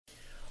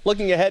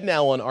Looking ahead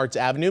now on Arts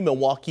Avenue,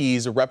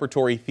 Milwaukee's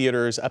Repertory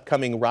Theater's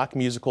upcoming rock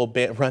musical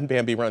Run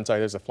Bambi Run, sorry,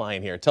 there's a fly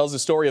in here, tells the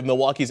story of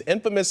Milwaukee's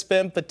infamous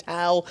femme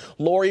fatale,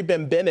 Laurie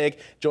Bembenek.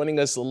 Joining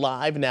us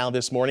live now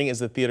this morning is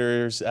the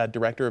theater's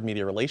Director of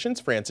Media Relations,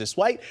 Frances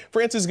White.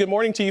 Frances, good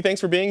morning to you. Thanks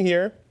for being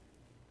here.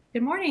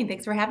 Good morning.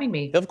 Thanks for having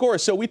me. Of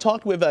course. So we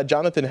talked with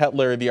Jonathan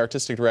Hetler, the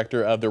artistic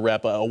director of the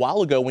Rep, a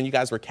while ago when you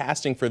guys were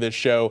casting for this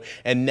show.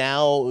 And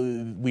now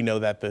we know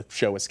that the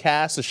show is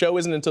cast. The show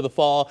isn't until the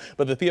fall,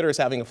 but the theater is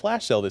having a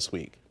flash sale this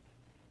week.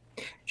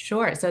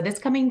 Sure. So this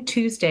coming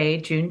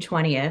Tuesday, June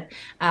 20th,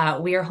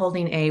 we are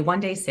holding a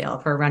one-day sale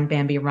for Run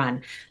Bambi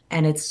Run.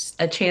 And it's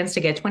a chance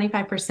to get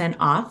 25%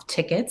 off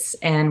tickets.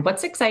 And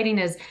what's exciting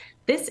is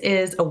this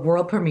is a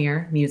world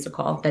premiere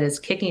musical that is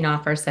kicking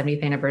off our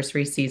 70th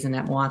anniversary season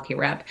at Milwaukee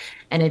Rep.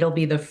 And it'll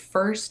be the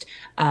first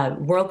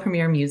world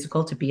premiere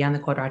musical to be on the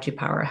Quadracci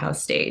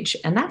Powerhouse stage.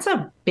 And that's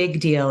a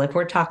big deal if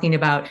we're talking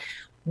about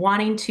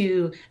wanting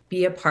to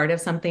be a part of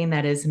something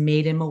that is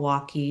made in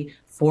Milwaukee,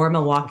 for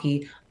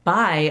Milwaukee,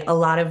 by a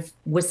lot of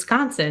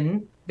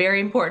Wisconsin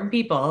very important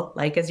people.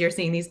 Like, as you're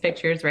seeing these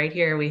pictures right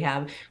here, we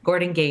have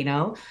Gordon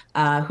Gano,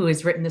 who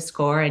has written the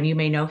score, and you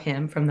may know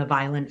him from the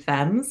Violent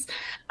Femmes,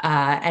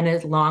 and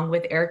along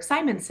with Eric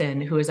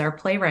Simonson, who is our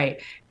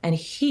playwright. And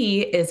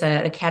he is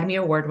an Academy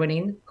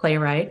Award-winning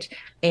playwright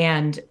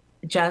and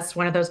just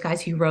one of those guys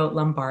who wrote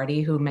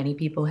Lombardi, who many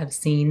people have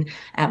seen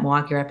at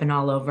Milwaukee Rep and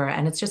all over.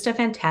 And it's just a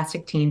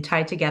fantastic team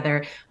tied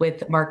together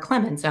with Mark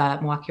Clemens,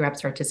 Milwaukee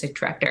Rep's artistic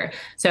director.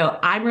 So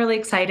I'm really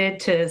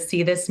excited to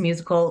see this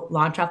musical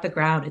launch off the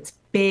ground. It's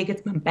big,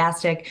 it's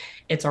bombastic,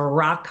 it's a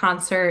rock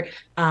concert,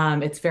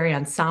 it's very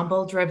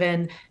ensemble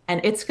driven,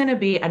 and it's going to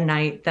be a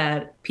night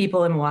that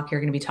people in Milwaukee are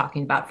going to be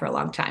talking about for a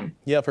long time.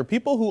 Yeah, for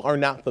people who are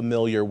not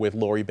familiar with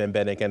Laurie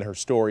Bembenek and her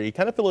story,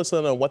 kind of fill us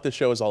in on what the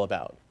show is all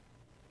about.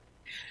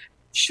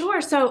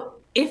 Sure. So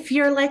if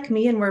you're like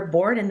me and were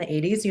born in the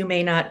 80s, you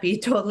may not be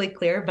totally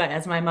clear, but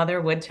as my mother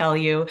would tell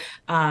you,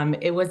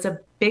 it was a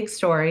big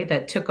story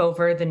that took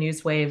over the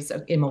news waves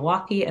in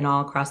Milwaukee and all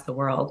across the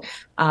world.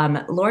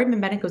 Laurie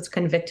Bembenek was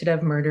convicted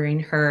of murdering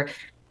her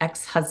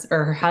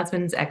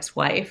husband's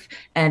ex-wife,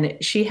 and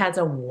she has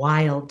a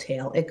wild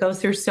tale. It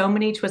goes through so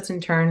many twists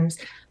and turns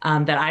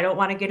that I don't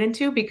want to get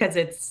into because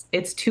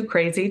it's too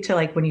crazy to,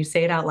 like, when you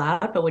say it out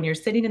loud. But when you're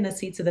sitting in the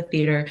seats of the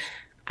theater,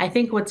 I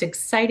think what's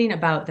exciting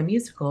about the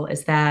musical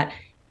is that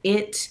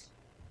it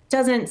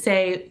doesn't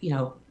say, you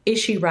know, is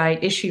she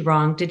right? Is she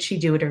wrong? Did she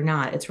do it or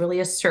not? It's really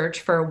a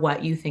search for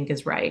what you think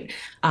is right.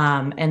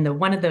 And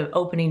one of the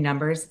opening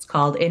numbers, it's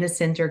called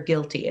Innocent or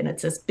Guilty. And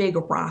it's this big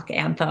rock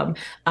anthem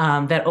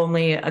that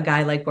only a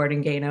guy like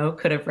Gordon Gano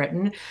could have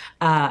written.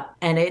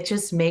 And it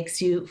just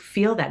makes you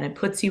feel that. And it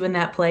puts you in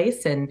that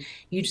place, and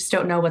you just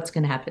don't know what's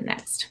going to happen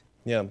next.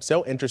 Yeah,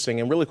 so interesting.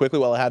 And really quickly,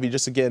 while I have you,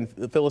 just again,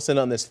 fill us in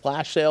on this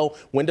flash sale.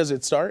 When does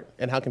it start,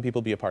 and how can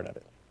people be a part of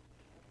it?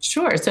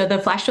 Sure. So the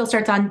flash sale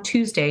starts on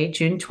Tuesday,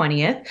 June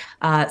 20th,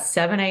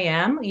 7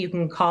 a.m. You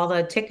can call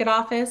the ticket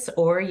office,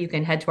 or you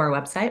can head to our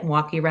website,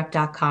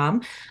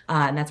 MilwaukeeRep.com.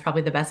 And that's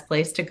probably the best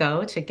place to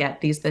go to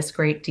get this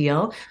great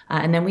deal.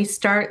 And then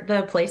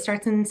the play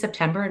starts in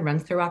September and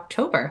runs through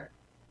October.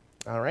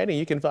 All right, and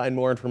you can find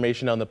more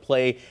information on the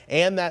play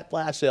and that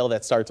flash sale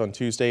that starts on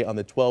Tuesday on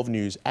the 12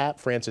 News app.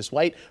 Frances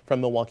White from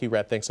Milwaukee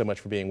Rep, thanks so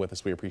much for being with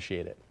us. We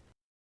appreciate it.